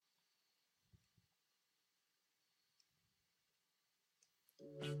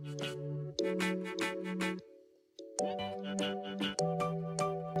And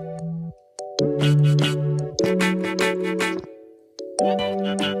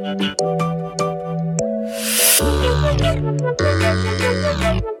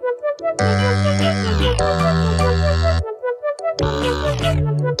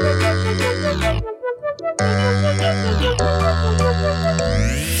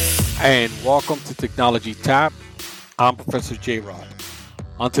welcome to Technology Tap. I'm Professor J. Rod.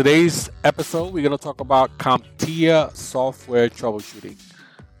 On today's episode, we're going to talk about CompTIA software troubleshooting.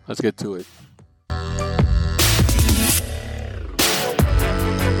 Let's get to it.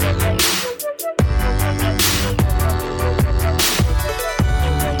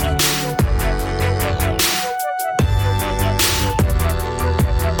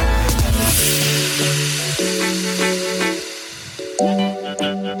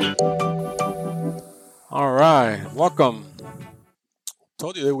 All right, welcome.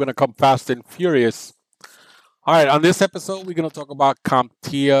 Told you they were going to come fast and furious. All right, on this episode, we're going to talk about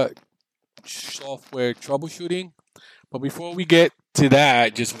CompTIA software troubleshooting. But before we get to that, I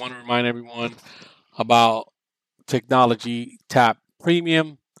just want to remind everyone about Technology Tap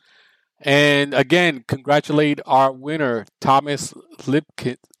Premium. And again, congratulate our winner, Thomas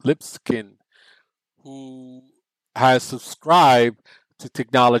Lipskin, who has subscribed to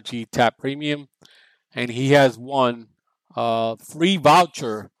Technology Tap Premium. And he has won a free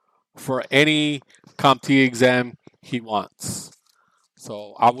voucher for any CompTIA exam he wants.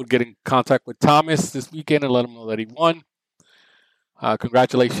 So I would get in contact with Thomas this weekend and let him know that he won.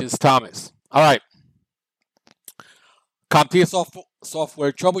 Congratulations, Thomas. All right. CompTIA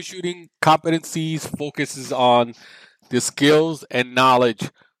software troubleshooting competencies focuses on the skills and knowledge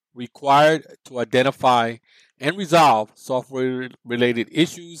required to identify and resolve software-related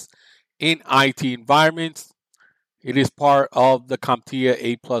issues in IT environments. It is part of the CompTIA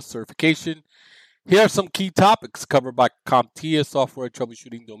A+ certification. Here are some key topics covered by CompTIA software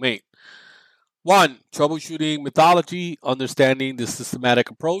troubleshooting domain. 1. Troubleshooting methodology, understanding the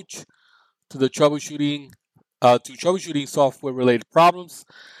systematic approach to troubleshooting software-related problems.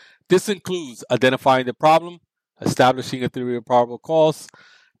 This includes identifying the problem, establishing a theory of probable cause,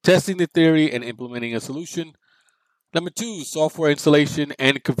 testing the theory, and implementing a solution. Number 2, software installation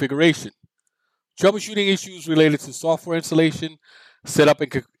and configuration. Troubleshooting issues related to software installation, setup,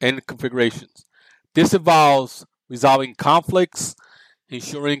 and configurations. This involves resolving conflicts,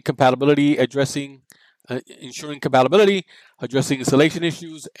 ensuring compatibility, addressing installation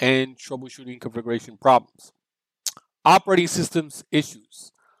issues, and troubleshooting configuration problems. Operating systems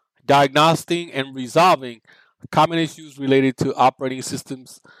issues. Diagnosing and resolving common issues related to operating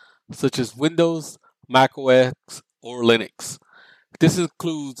systems such as Windows, Mac OS, or Linux. This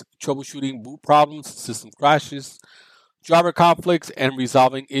includes troubleshooting boot problems, system crashes, driver conflicts, and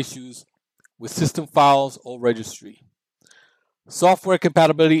resolving issues with system files or registry. Software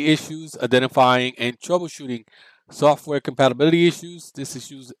compatibility issues, identifying and troubleshooting software compatibility issues. This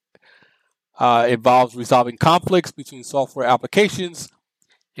issues involves resolving conflicts between software applications,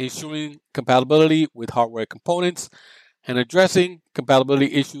 ensuring compatibility with hardware components, and addressing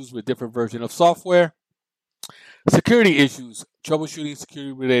compatibility issues with different versions of software. Security issues, troubleshooting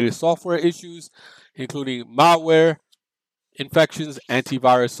security-related software issues, including malware, infections,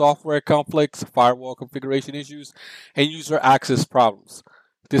 antivirus software conflicts, firewall configuration issues, and user access problems.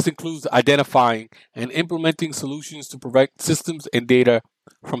 This includes identifying and implementing solutions to prevent systems and data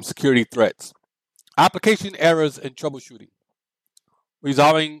from security threats. Application errors and troubleshooting.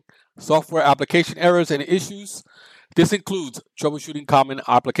 Resolving software application errors and issues. This includes troubleshooting common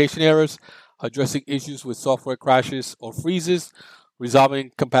application errors, addressing issues with software crashes or freezes,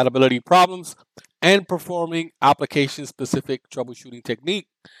 resolving compatibility problems, and performing application-specific troubleshooting technique.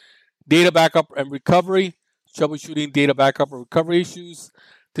 Data backup and recovery, troubleshooting data backup and recovery issues.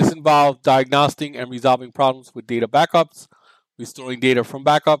 This involves diagnosing and resolving problems with data backups, restoring data from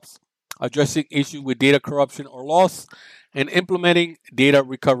backups, addressing issues with data corruption or loss, and implementing data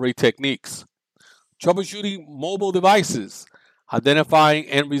recovery techniques. Troubleshooting mobile devices, identifying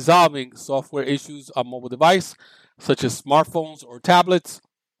and resolving software issues on mobile device, such as smartphones or tablets.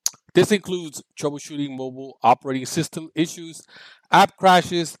 This includes troubleshooting mobile operating system issues, app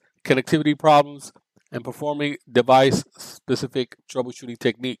crashes, connectivity problems, and performing device-specific troubleshooting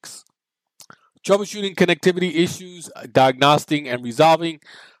techniques. Troubleshooting connectivity issues, diagnosing and resolving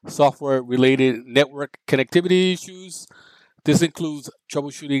software-related network connectivity issues. This includes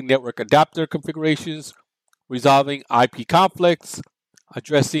troubleshooting network adapter configurations, resolving IP conflicts,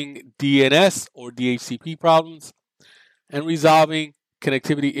 addressing DNS or DHCP problems, and resolving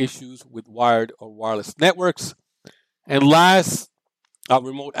connectivity issues with wired or wireless networks. And last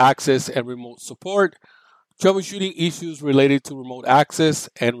remote access and remote support, troubleshooting issues related to remote access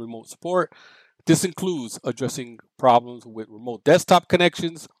and remote support. This includes addressing problems with remote desktop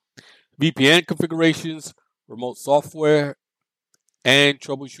connections, VPN configurations, remote software, and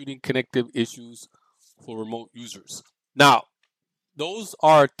troubleshooting connective issues for remote users. Now, those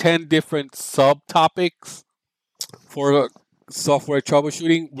are 10 different subtopics for software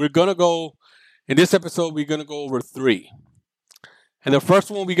troubleshooting. In this episode, we're going to go over 3. And the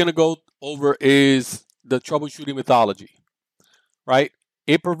first one we're going to go over is the troubleshooting methodology, right?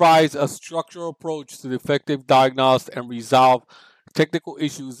 It provides a structural approach to the effective diagnose and resolve technical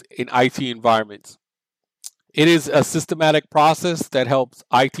issues in IT environments. It is a systematic process that helps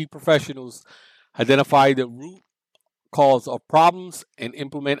IT professionals identify the root cause of problems and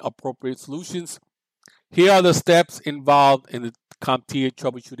implement appropriate solutions. Here are the steps involved in the CompTIA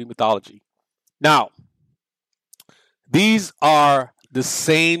troubleshooting methodology. Now, these are the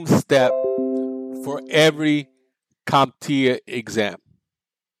same step for every CompTIA exam,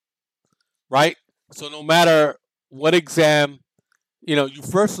 right? So no matter what exam, you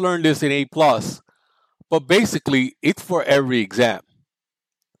first learn this in A+, but basically it's for every exam,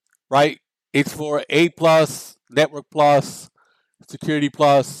 right? It's for A+, Network Plus, Security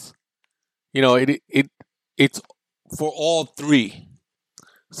Plus. It's for all 3.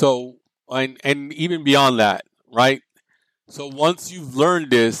 So and even beyond that, right? So once you've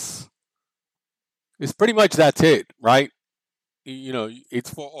learned this, it's pretty much that's it, right? It's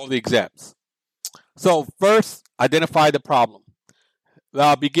for all the exams. So first, identify the problem.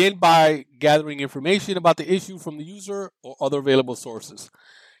 Begin by gathering information about the issue from the user or other available sources.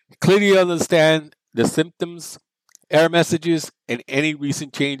 Clearly understand the symptoms, error messages, and any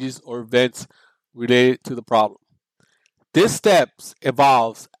recent changes or events related to the problem. This steps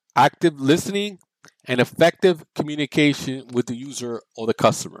involves active listening and effective communication with the user or the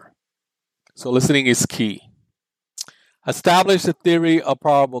customer. So listening is key. Establish a theory of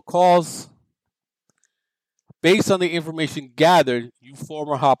probable cause. Based on the information gathered, you form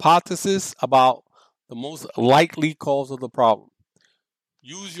a hypothesis about the most likely cause of the problem.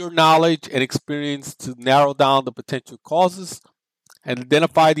 Use your knowledge and experience to narrow down the potential causes and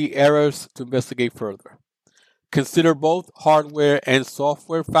identify the errors to investigate further. Consider both hardware and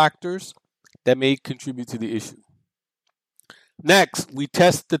software factors that may contribute to the issue. Next, we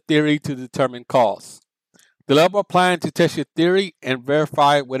test the theory to determine cause. Develop a plan to test your theory and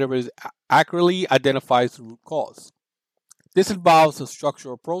verify whether it accurately identifies the root cause. This involves a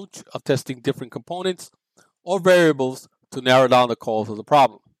structural approach of testing different components or variables to narrow down the cause of the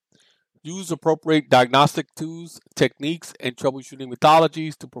problem. Use appropriate diagnostic tools, techniques, and troubleshooting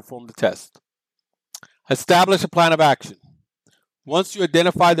methodologies to perform the test. Establish a plan of action. Once you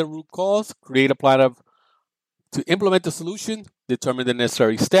identify the root cause, create a plan to implement the solution, determine the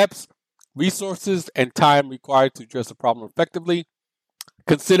necessary steps, resources, and time required to address the problem effectively.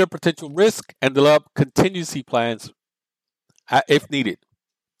 Consider potential risk and develop contingency plans if needed.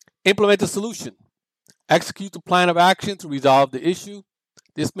 Implement the solution. Execute the plan of action to resolve the issue.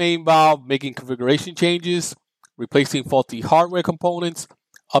 This may involve making configuration changes, replacing faulty hardware components,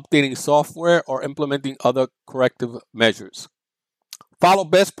 updating software, or implementing other corrective measures. Follow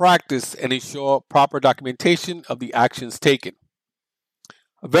best practice and ensure proper documentation of the actions taken.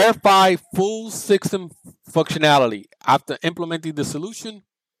 Verify full system functionality. After implementing the solution,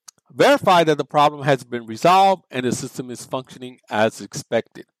 verify that the problem has been resolved and the system is functioning as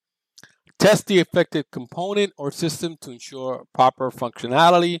expected. Test the affected component or system to ensure proper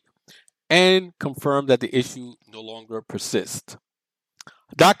functionality and confirm that the issue no longer persists.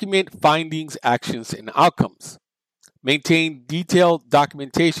 Document findings, actions, and outcomes. Maintain detailed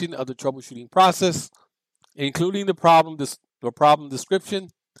documentation of the troubleshooting process, including the problem description,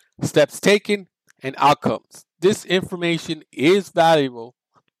 steps taken, and outcomes. This information is valuable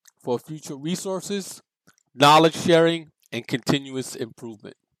for future resources, knowledge sharing, and continuous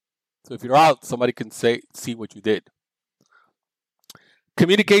improvement. So if you're out, somebody can see what you did.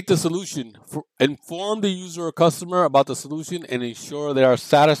 Communicate the solution. Inform the user or customer about the solution and ensure they are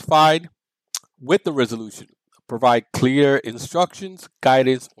satisfied with the resolution. Provide clear instructions,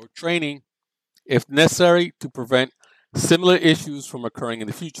 guidance, or training if necessary to prevent similar issues from occurring in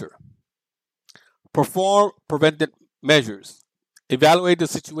the future. Perform preventive measures. Evaluate the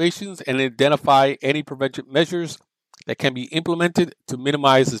situations and identify any preventive measures that can be implemented to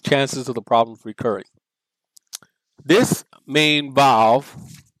minimize the chances of the problems recurring. This may involve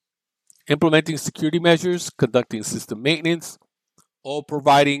implementing security measures, conducting system maintenance, or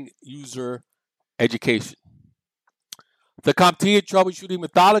providing user education. The CompTIA troubleshooting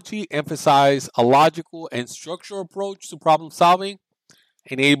methodology emphasizes a logical and structural approach to problem solving.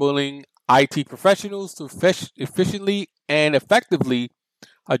 enabling IT professionals to efficiently and effectively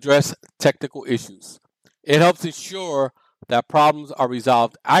address technical issues. It helps ensure that problems are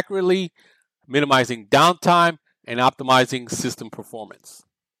resolved accurately, minimizing downtime and optimizing system performance.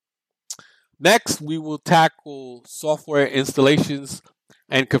 Next, we will tackle software installations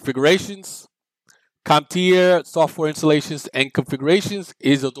and configurations. CompTIA software installations and configurations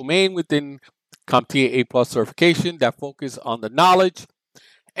is a domain within CompTIA A Plus certification that focuses on the knowledge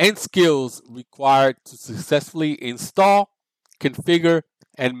and skills required to successfully install, configure,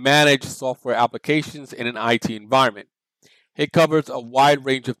 and manage software applications in an IT environment. It covers a wide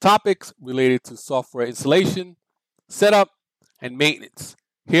range of topics related to software installation, setup, and maintenance.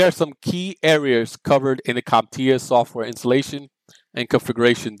 Here are some key areas covered in the CompTIA software installation and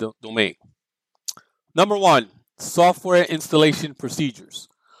configuration domain. Number one, software installation procedures.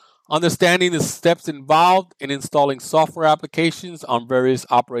 Understanding the steps involved in installing software applications on various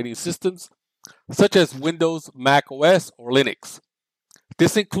operating systems, such as Windows, Mac OS, or Linux.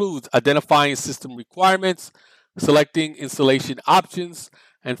 This includes identifying system requirements, selecting installation options,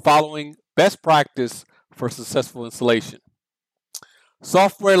 and following best practice for successful installation.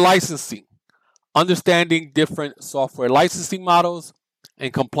 Software licensing. Understanding different software licensing models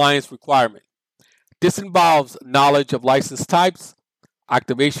and compliance requirements. This involves knowledge of license types,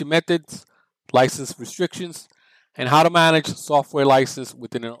 activation methods, license restrictions, and how to manage software license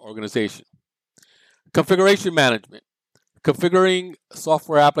within an organization. Configuration management. Configuring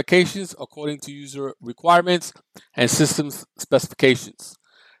software applications according to user requirements and system specifications.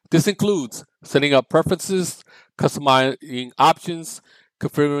 This includes setting up preferences, customizing options,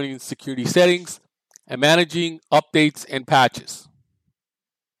 configuring security settings, and managing updates and patches.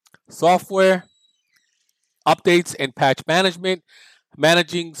 Software updates and patch management,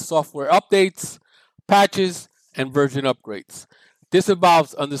 managing software updates, patches, and version upgrades. This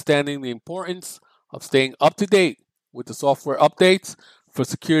involves understanding the importance of staying up to date with the software updates for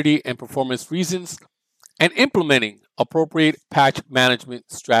security and performance reasons, and implementing appropriate patch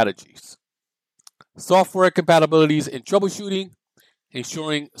management strategies. Software compatibilities and troubleshooting,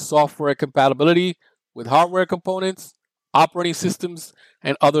 ensuring software compatibility with hardware components, operating systems,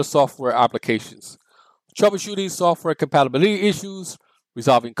 and other software applications. Troubleshooting software compatibility issues,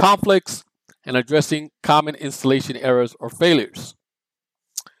 resolving conflicts, and addressing common installation errors or failures.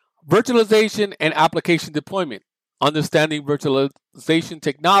 Virtualization and application deployment, understanding virtualization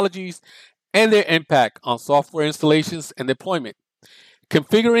technologies and their impact on software installations and deployment.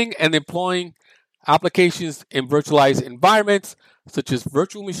 Configuring and deploying applications in virtualized environments such as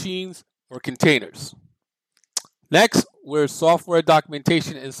virtual machines or containers. Next, we're software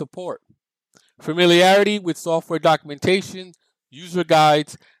documentation and support. Familiarity with software documentation, user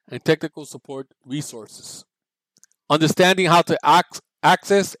guides, and technical support resources. Understanding how to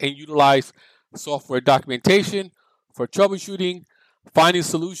access and utilize software documentation for troubleshooting, finding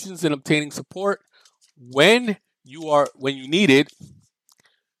solutions, and obtaining support when you need it.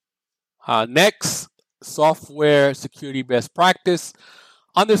 Next, software security best practice.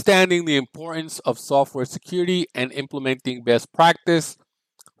 Understanding the importance of software security and implementing best practice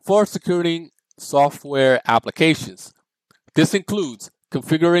for securing software applications. This includes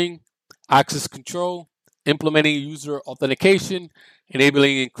configuring access control, implementing user authentication,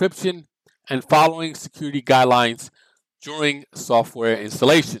 enabling encryption, and following security guidelines during software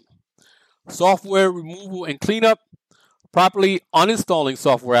installation. Software removal and cleanup, properly uninstalling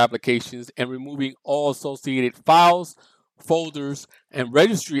software applications and removing all associated files, folders, and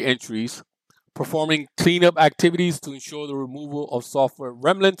registry entries, performing cleanup activities to ensure the removal of software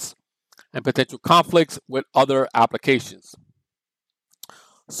remnants and potential conflicts with other applications.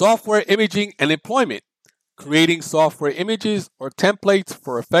 Software imaging and deployment, creating software images or templates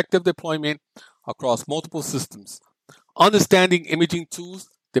for effective deployment across multiple systems. Understanding imaging tools,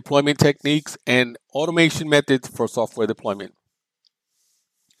 deployment techniques, and automation methods for software deployment.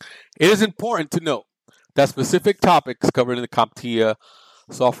 It is important to note that specific topics covered in the CompTIA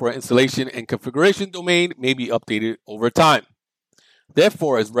software installation and configuration domain may be updated over time.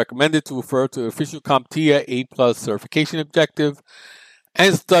 Therefore, it's recommended to refer to the official CompTIA A Plus certification objective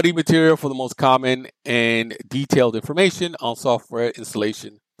and study material for the most common and detailed information on software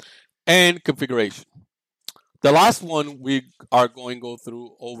installation and configuration. The last one we are going to go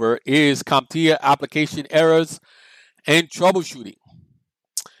through over is CompTIA application errors and troubleshooting,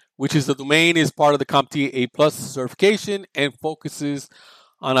 which is the domain is part of the CompTIA A Plus certification and focuses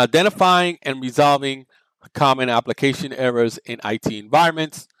on identifying and resolving common application errors in IT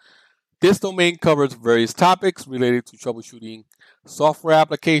environments. This domain covers various topics related to troubleshooting software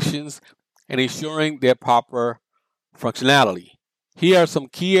applications and ensuring their proper functionality. Here are some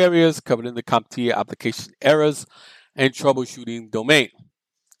key areas covered in the CompTIA application errors and troubleshooting domain.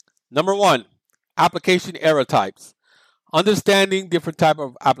 Number 1, application error types. Understanding different types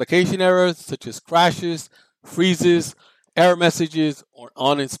of application errors such as crashes, freezes, error messages, or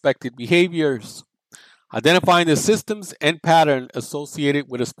uninspected behaviors. Identifying the systems and pattern associated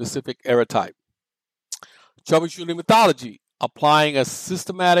with a specific error type. Troubleshooting methodology. Applying a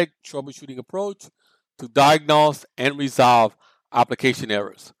systematic troubleshooting approach to diagnose and resolve application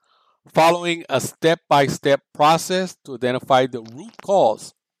errors. Following a step-by-step process to identify the root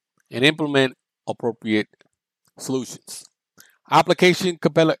cause and implement appropriate solutions. Application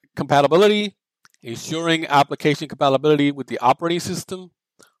compatibility, ensuring application compatibility with the operating system,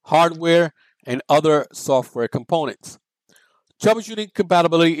 hardware, and other software components. Troubleshooting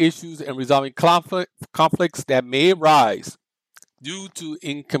compatibility issues and resolving conflicts that may arise due to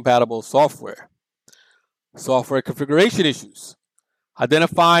incompatible software. Software configuration issues.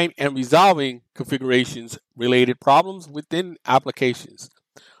 Identifying and resolving configurations related problems within applications.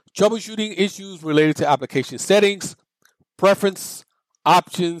 Troubleshooting issues related to application settings, preference,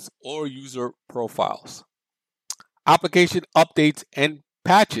 options, or user profiles. Application updates and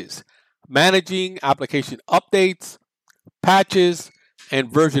patches. Managing application updates, patches,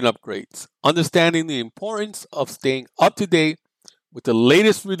 and version upgrades. Understanding the importance of staying up to date with the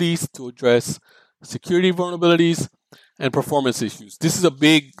latest release to address security vulnerabilities and performance issues. This is a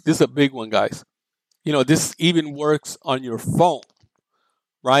big one, guys. This even works on your phone,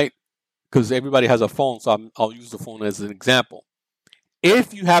 right? Because everybody has a phone, so I'll use the phone as an example.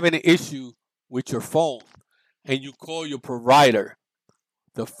 If you have an issue with your phone and you call your provider,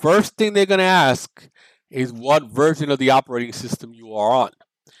 the first thing they're going to ask is what version of the operating system you are on.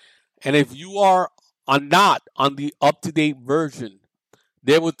 And if you are not on the up-to-date version,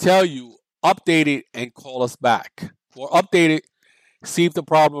 they will tell you, update it and call us back. Or update it, see if the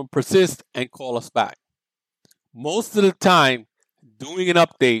problem persists, and call us back. Most of the time, doing an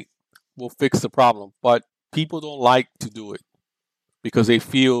update will fix the problem, but people don't like to do it because they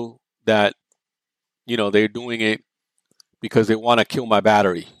feel that, they're doing it because they want to kill my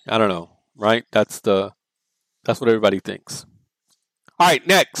battery. I don't know, right? That's what everybody thinks. All right,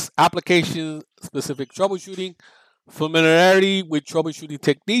 next, application-specific troubleshooting. Familiarity with troubleshooting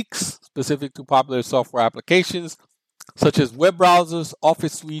techniques specific to popular software applications, such as web browsers,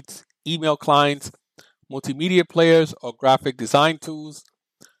 office suites, email clients, multimedia players, or graphic design tools.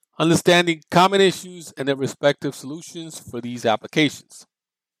 Understanding common issues and their respective solutions for these applications.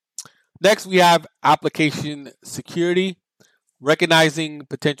 Next, we have application security, recognizing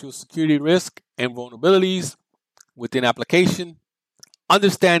potential security risk and vulnerabilities within application.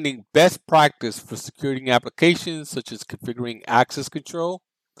 Understanding best practice for securing applications, such as configuring access control,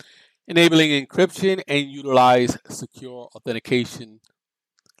 enabling encryption, and utilize secure authentication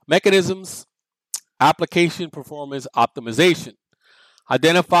mechanisms. Application performance optimization.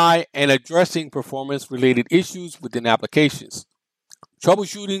 Identify and addressing performance-related issues within applications.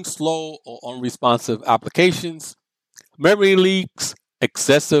 Troubleshooting slow or unresponsive applications. Memory leaks,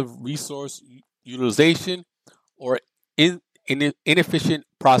 excessive resource utilization, or inefficient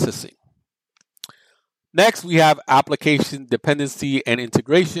processing. Next, we have application dependency and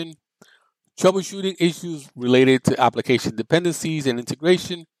integration. Troubleshooting issues related to application dependencies and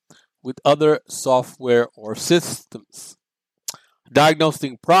integration with other software or systems.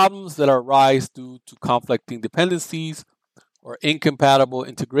 Diagnosing problems that arise due to conflicting dependencies or incompatible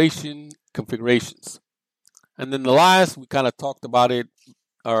integration configurations. And then the last, we kind of talked about it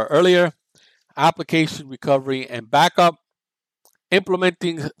earlier, application recovery and backup.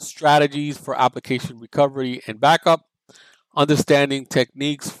 Implementing strategies for application recovery and backup. Understanding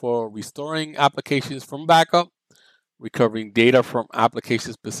techniques for restoring applications from backup. Recovering data from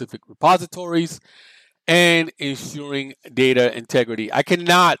application-specific repositories. And ensuring data integrity. I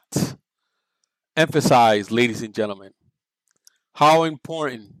cannot emphasize, ladies and gentlemen, how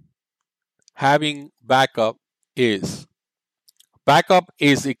important having backup is. Backup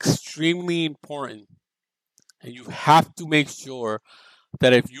is extremely important, and you have to make sure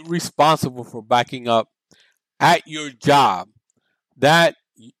that if you're responsible for backing up at your job,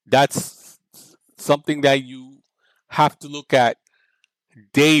 that's something that you have to look at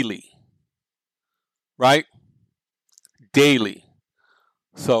daily, right? Daily.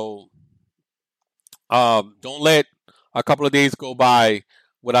 So don't let a couple of days go by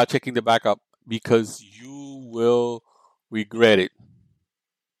without checking the backup, because you will regret it.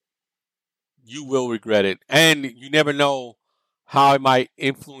 You will regret it. And you never know how it might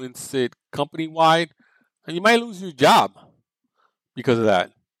influence it company-wide. And you might lose your job because of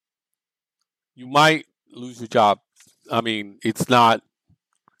that. You might lose your job. I mean, it's not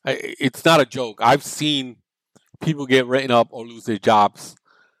a joke. I've seen people get written up or lose their jobs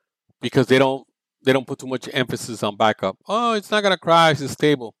because they don't put too much emphasis on backup. Oh, it's not gonna crash. It's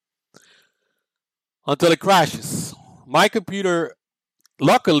stable until it crashes. My computer,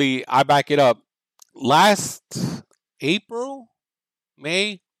 luckily, I back it up. Last April,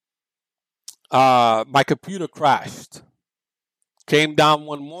 May, my computer crashed. Came down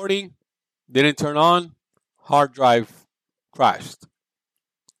one morning, didn't turn on, hard drive crashed,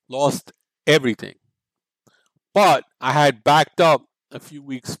 lost everything. But I had backed up a few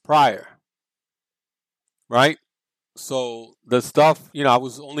weeks prior, right? So the stuff, I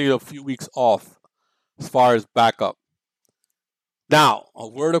was only a few weeks off as far as backup. Now, a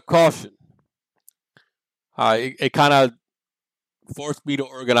word of caution. It kind of forced me to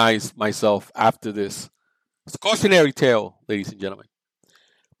organize myself after this. It's a cautionary tale, ladies and gentlemen.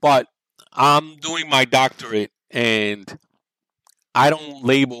 But I'm doing my doctorate and I don't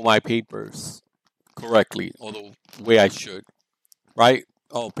label my papers correctly or the way I should, right?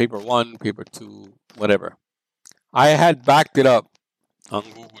 Oh, paper one, paper two, whatever. I had backed it up on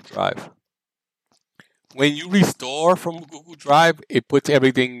Google Drive. When you restore from Google Drive, it puts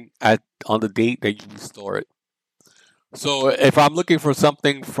everything on the date that you restore it. So if I'm looking for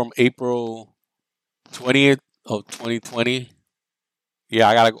something from April 20th of 2020, yeah,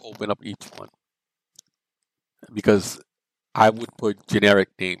 I gotta open up each one because I would put generic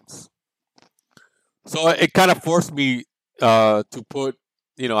names. So it kind of forced me to put,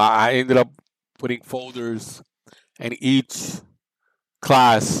 I ended up putting folders, and each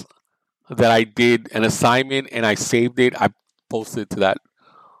class that I did an assignment and I saved it, I posted to that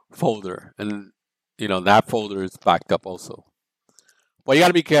folder, and that folder is backed up also. But you got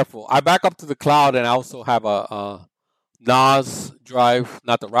to be careful. I back up to the cloud, and I also have a NAS drive,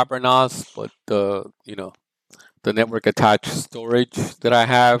 not the wrapper NAS, but the network attached storage that I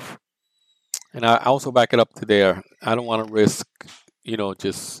have, and I also back it up to there. I don't want to risk,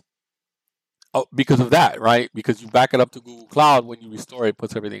 just because of that, right? Because you back it up to Google Cloud, when you restore it, it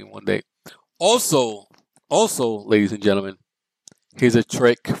puts everything in one day. Also, ladies and gentlemen, here's a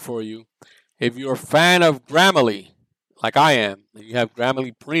trick for you. If you're a fan of Grammarly, like I am, and you have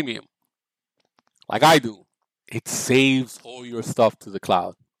Grammarly Premium, like I do, it saves all your stuff to the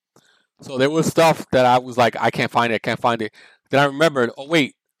cloud. So there was stuff that I was like, I can't find it. Then I remembered, oh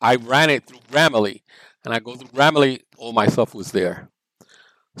wait, I ran it through Grammarly, and I go through Grammarly, all my stuff was there.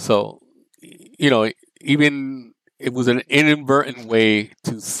 So, even it was an inadvertent way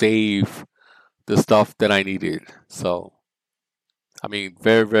to save the stuff that I needed. So, I mean,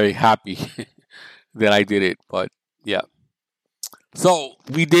 very, very happy that I did it. But yeah. So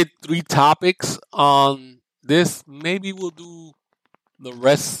we did 3 topics on this. Maybe we'll do the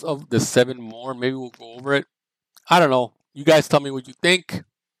rest of the 7 more. Maybe we'll go over it. I don't know. You guys tell me what you think.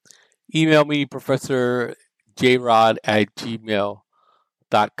 Email me,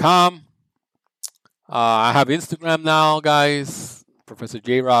 professorjrod@gmail.com. I have Instagram now, guys. Professor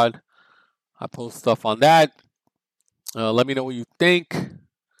J-Rod. I post stuff on that. Let me know what you think.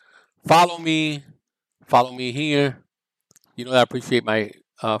 Follow me. Follow me here. You know, I appreciate my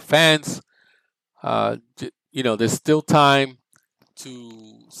fans. There's still time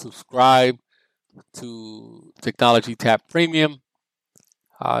to subscribe to Technology Tap Premium.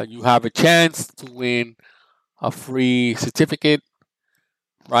 You have a chance to win a free certificate,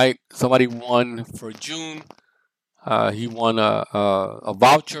 right? Somebody won for June. He won a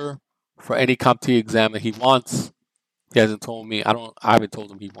voucher for any CompTIA exam that he wants. He hasn't told me. I haven't told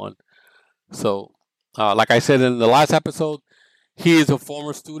him he won. So, like I said in the last episode, he is a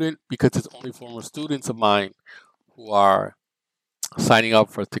former student because it's only former students of mine who are signing up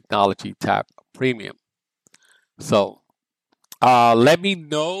for Technology Tap Premium. So, let me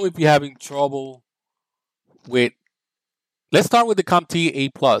know if you're having trouble with. Let's start with the CompTIA A+.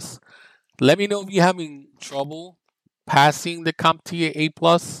 Let me know if you're having trouble passing the CompTIA A+.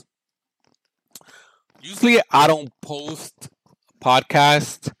 Usually, I don't post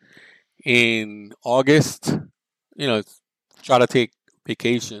podcast in August. Try to take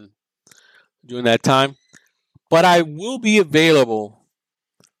vacation during that time. But I will be available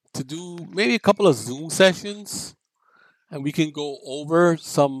to do maybe a couple of Zoom sessions, and we can go over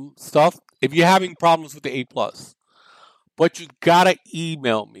some stuff. If you're having problems with the A+, but you gotta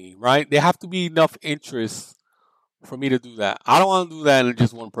email me, right? There have to be enough interest for me to do that. I don't want to do that and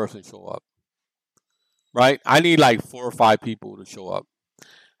just one person show up, right? I need like 4 or 5 people to show up.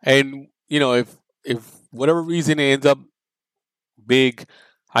 And if whatever reason it ends up big,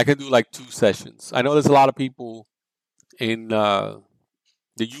 I can do like 2 sessions. I know there's a lot of people in the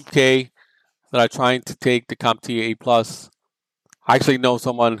UK that are trying to take the CompTIA A+. I actually know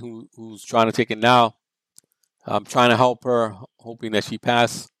someone who's trying to take it now. I'm trying to help her, hoping that she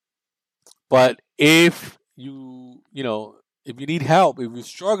pass. But if if you need help, if you're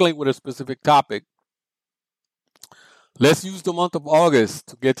struggling with a specific topic, let's use the month of August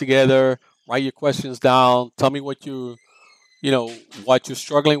to get together, write your questions down, tell me what what you're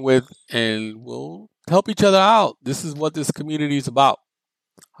struggling with, and we'll help each other out. This is what this community is about.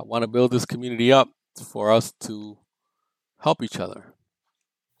 I want to build this community up for us to help each other.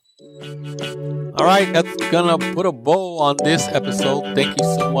 All right, that's gonna put a bow on this episode. Thank you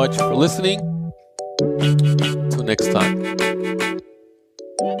so much for listening. Till next time.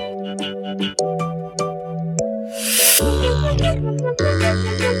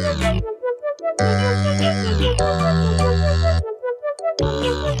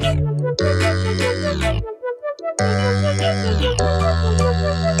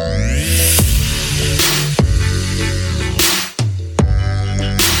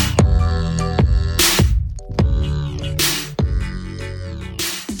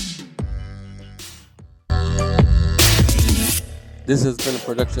 This has been a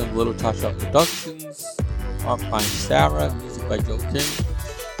production of Little Tasha Productions. Art by Sarah, music by Joe Kim.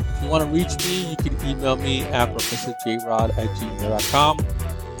 If you want to reach me, you can email me at professorjrod@gmail.com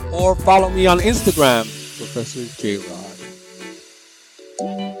or follow me on Instagram, Professor J. Rod.